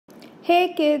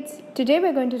Hey kids, today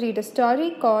we're going to read a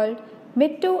story called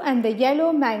Mittu and the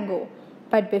Yellow Mango.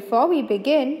 But before we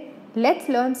begin, let's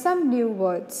learn some new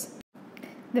words.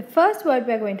 The first word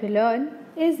we're going to learn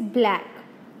is black.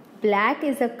 Black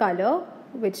is a color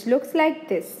which looks like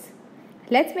this.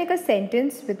 Let's make a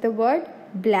sentence with the word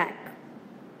black.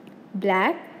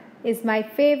 Black is my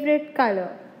favorite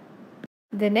color.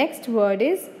 The next word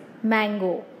is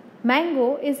mango.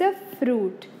 Mango is a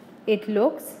fruit. It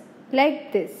looks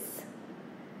like this.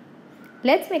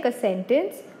 Let's make a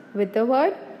sentence with the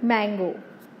word mango.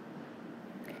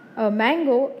 A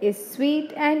mango is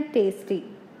sweet and tasty.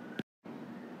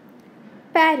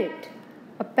 Parrot.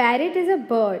 A parrot is a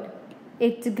bird.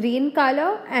 It's green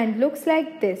color and looks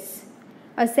like this.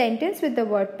 A sentence with the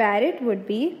word parrot would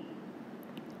be: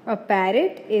 a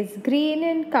parrot is green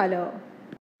in color.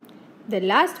 The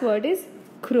last word is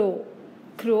crow.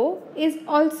 Crow is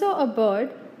also a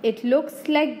bird. It looks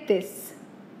like this.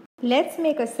 Let's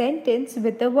make a sentence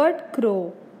with the word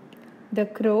crow. The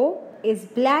crow is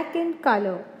black in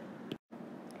color.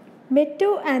 Mittu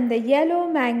and the Yellow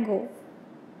Mango.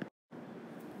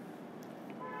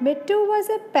 Mittu was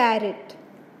a parrot,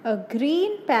 a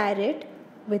green parrot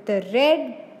with a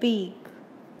red beak.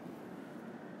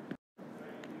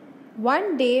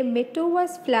 One day Mittu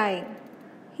was flying.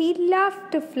 He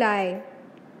loved to fly.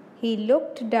 He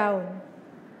looked down.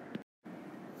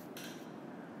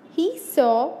 He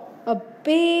saw a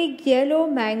big yellow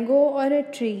mango on a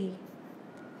tree.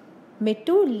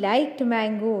 Mittu liked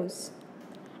mangoes.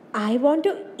 "I want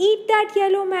to eat that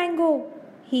yellow mango,"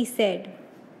 he said.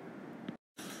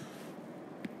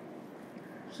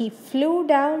 He flew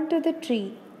down to the tree.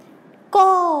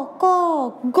 "Caw,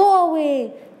 caw, go away.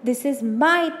 This is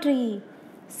my tree,"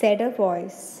 said a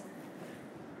voice.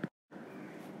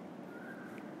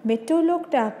 Mittu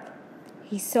looked up.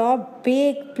 He saw a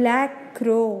big black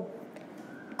crow.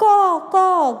 "Caw,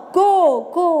 caw, go,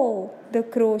 go," the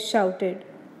crow shouted.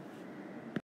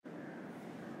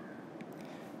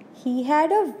 He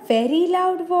had a very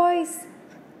loud voice.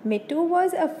 Mittu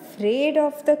was afraid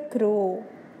of the crow.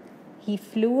 He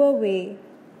flew away.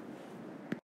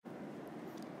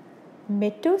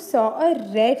 Mittu saw a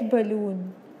red balloon.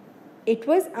 It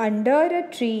was under a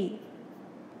tree.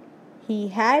 He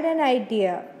had an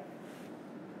idea.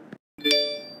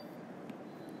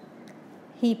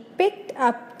 He picked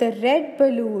up the red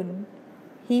balloon.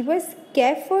 He was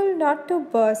careful not to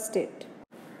burst it.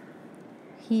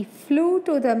 He flew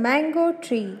to the mango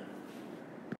tree.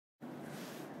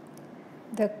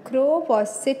 The crow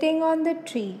was sitting on the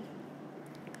tree.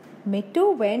 Mittu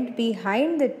went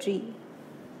behind the tree.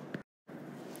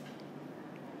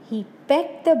 He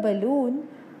pecked the balloon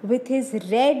with his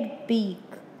red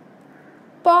beak.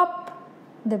 Pop!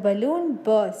 The balloon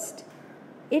burst.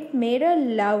 It made a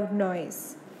loud noise.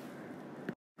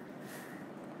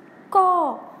 "Caw!"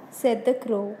 said the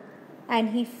crow, and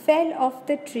he fell off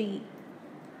the tree.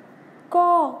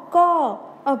 "Caw, caw!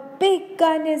 A big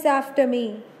gun is after me,"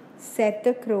 said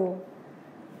the crow.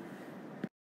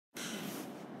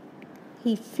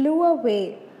 He flew away.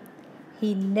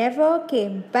 He never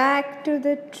came back to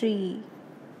the tree.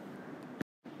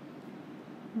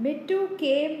 Mittu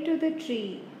came to the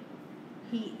tree.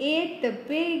 He ate the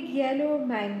big yellow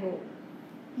mango.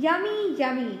 "Yummy,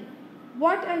 yummy!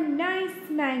 What a nice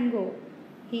mango!"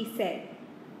 he said.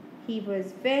 He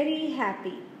was very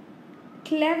happy.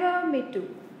 Clever Mittu.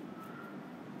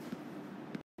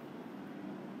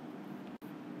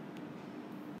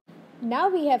 Now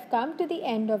we have come to the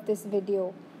end of this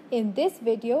video. In this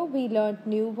video, we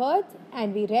learned new words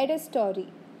and we read a story.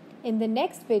 In the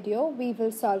next video, we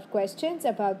will solve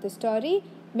questions about the story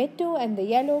Mittu and the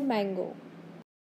Yellow Mango.